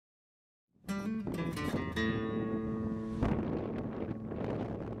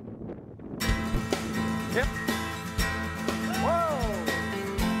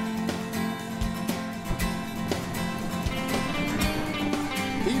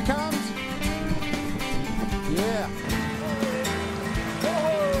she comes. Yeah.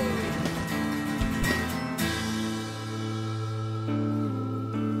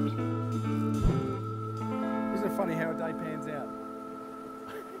 Isn't it funny how a day pans out?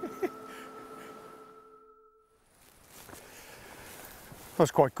 That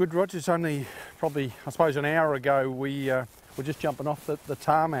was quite good, Roger. It's only probably, I suppose, an hour ago we were just jumping off the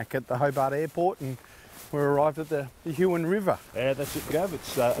tarmac at the Hobart Airport and we arrived at the Huon River. Yeah, that's it, Gav.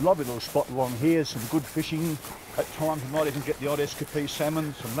 It's a lovely little spot along here, some good fishing. At times we might even get the odd SKP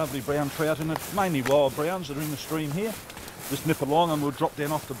salmon, some lovely brown trout in it, mainly wild browns that are in the stream here. Just nip along and we'll drop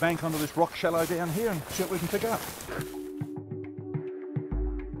down off the bank onto this rock shallow down here and see what we can pick up.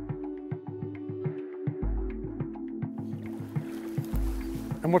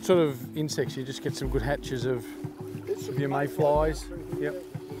 And what sort of insects? You just get some good hatches of your mayflies? Yep.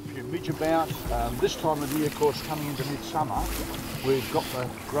 A few midge about. This time of year, of course, coming into midsummer, we've got the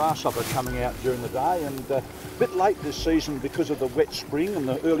grasshopper coming out during the day, and a bit late this season because of the wet spring and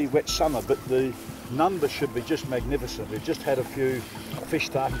the early wet summer, but the numbers should be just magnificent. We've just had a few fish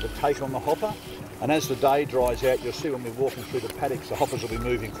starting to take on the hopper, and as the day dries out, you'll see when we're walking through the paddocks, the hoppers will be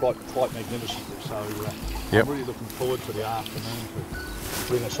moving quite magnificently. So I'm really looking forward to the afternoon to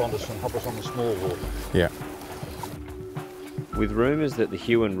bring us onto some hoppers on the small water. Yeah. With rumours that the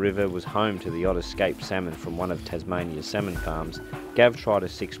Huon River was home to the odd escaped salmon from one of Tasmania's salmon farms, Gav tried a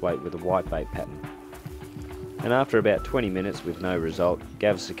 6-weight with a whitebait pattern. And after about 20 minutes with no result,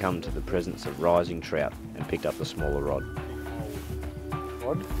 Gav succumbed to the presence of rising trout and picked up the smaller rod.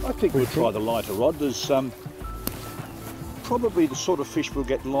 I think we'll try the lighter rod. There's probably the sort of fish we'll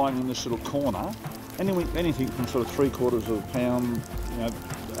get lying in this little corner. Anything from sort of 3/4 of a pound,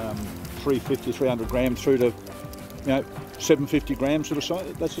 350, 300 grams through to, 750 grams sort of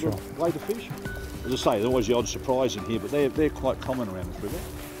size, that sort of weight of fish. As I say, there's always the odd surprise in here, but they're quite common around this river.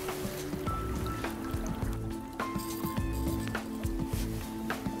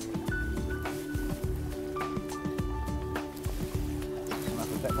 Come up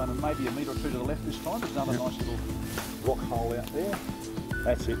with that one, and maybe a metre or two to the left this time. There's another nice little rock hole out there.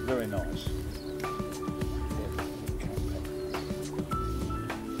 That's it, very nice.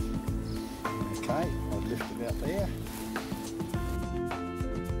 Okay, I'll lift about there.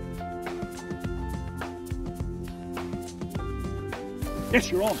 Yes,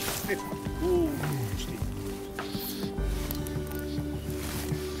 you're on. Ooh, stick.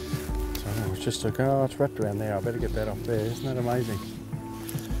 So it's just it's wrapped around there. I better get that off there. Isn't that amazing?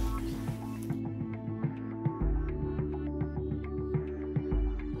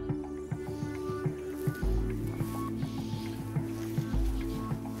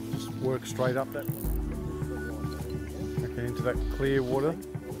 Just work straight up that. Okay, into that clear water.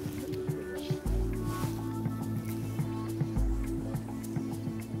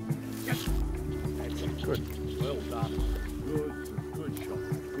 Good. Well done. Good shot.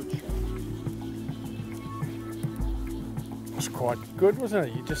 Good shot. That's quite good, wasn't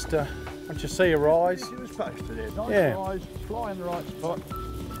it? You just once you see a rise. It was posted there. Nice rise, fly in the right spot,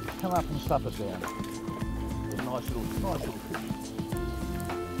 come up and stuff it down. A nice little fish.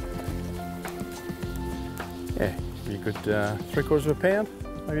 Yeah, be a good 3/4 of a pound.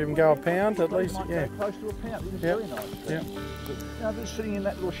 Maybe even go a pound at least. Yeah. Close to a pound. It was very nice. Yeah. Now they're sitting in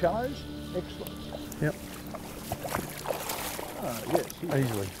that little shallows. Excellent. Yep. Oh, yes.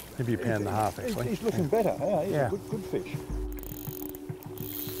 Easily. Maybe a pound and a half actually. He's looking better. Yeah, Yeah. Good fish.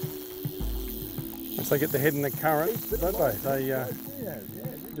 Once they get the head in the current, don't they? They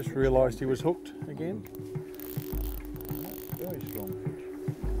just realised he was hooked again. Very strong fish.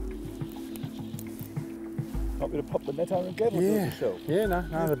 Might be to pop the net on and get it yourself. Yeah, no,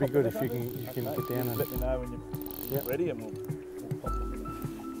 that'd be good if you can get down and let me know when you're ready and we'll pop it.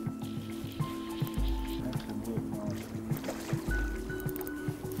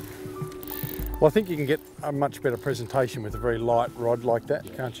 Well, I think you can get a much better presentation with a very light rod like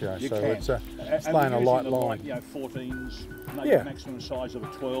that, can't you? You so can. It's laying a light line. 14s, maybe maximum size of a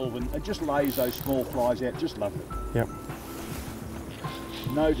 12, and it just lays those small flies out, just lovely. Yep.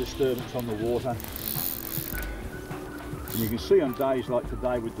 No disturbance on the water. And you can see on days like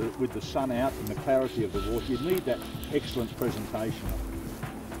today with the sun out and the clarity of the water, you need that excellent presentation.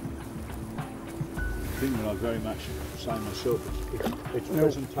 The thing that I very much say myself, it's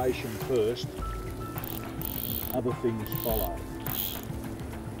presentation first, other things follow.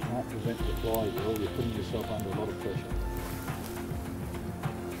 You can't prevent the fly well, you're putting yourself under a lot of pressure.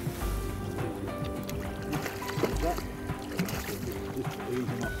 Just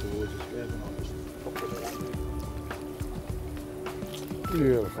easing up towards us, Gavin, I'll just pop it around.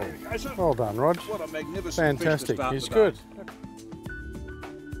 Beautiful. Well done, Rog. What a magnificent fantastic. Fish to start He's the good. day.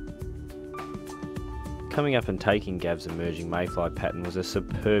 Coming up and taking Gav's emerging mayfly pattern was a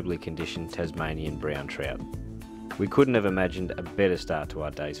superbly conditioned Tasmanian brown trout. We couldn't have imagined a better start to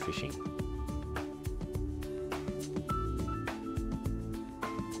our day's fishing.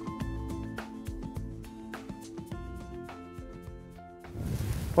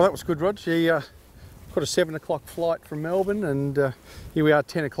 Well, that was good, Rog. Got a 7 o'clock flight from Melbourne, and here we are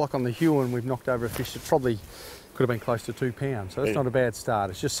 10 o'clock on the Hue, and we've knocked over a fish that probably could have been close to 2 pounds. So that's not a bad start.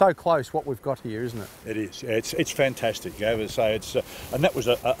 It's just so close what we've got here, isn't it? It is. Yeah, it's fantastic, Gav. So it's and that was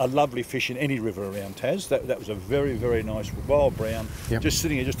a lovely fish in any river around Tas. That was a very, very nice wild brown, just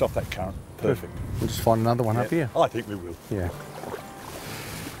sitting here just off that current. Perfect. We'll just find another one up here. I think we will. Yeah.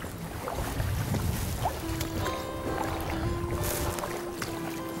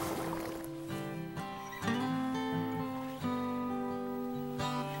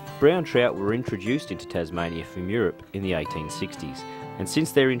 Brown trout were introduced into Tasmania from Europe in the 1860s, and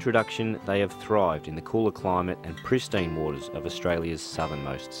since their introduction they have thrived in the cooler climate and pristine waters of Australia's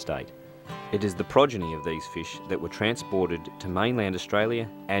southernmost state. It is the progeny of these fish that were transported to mainland Australia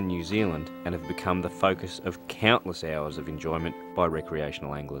and New Zealand and have become the focus of countless hours of enjoyment by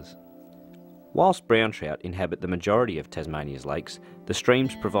recreational anglers. Whilst brown trout inhabit the majority of Tasmania's lakes, the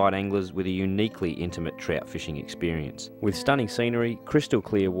streams provide anglers with a uniquely intimate trout fishing experience, with stunning scenery, crystal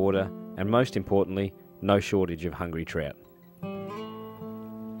clear water, and most importantly, no shortage of hungry trout.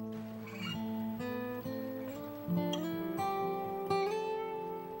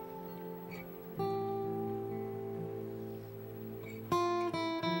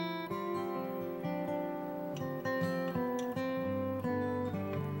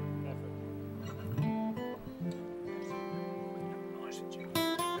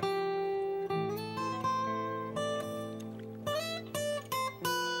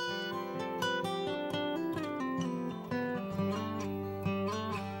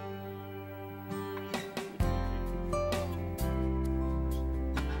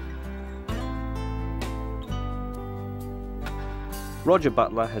 Roger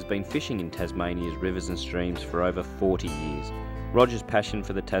Butler has been fishing in Tasmania's rivers and streams for over 40 years. Roger's passion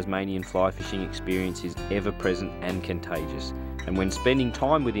for the Tasmanian fly fishing experience is ever present and contagious, and when spending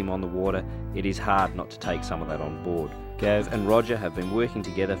time with him on the water, it is hard not to take some of that on board. Gav and Roger have been working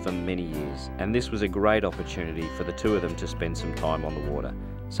together for many years, and this was a great opportunity for the two of them to spend some time on the water,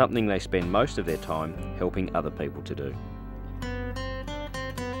 something they spend most of their time helping other people to do.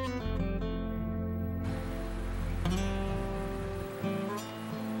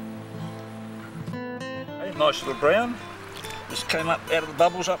 Nice little brown, just came up out of the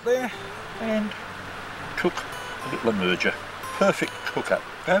bubbles up there and took a little emerger. Perfect hook up.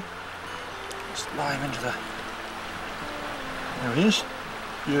 Okay? Just lay him into the, there he is,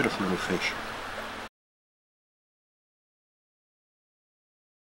 beautiful little fish.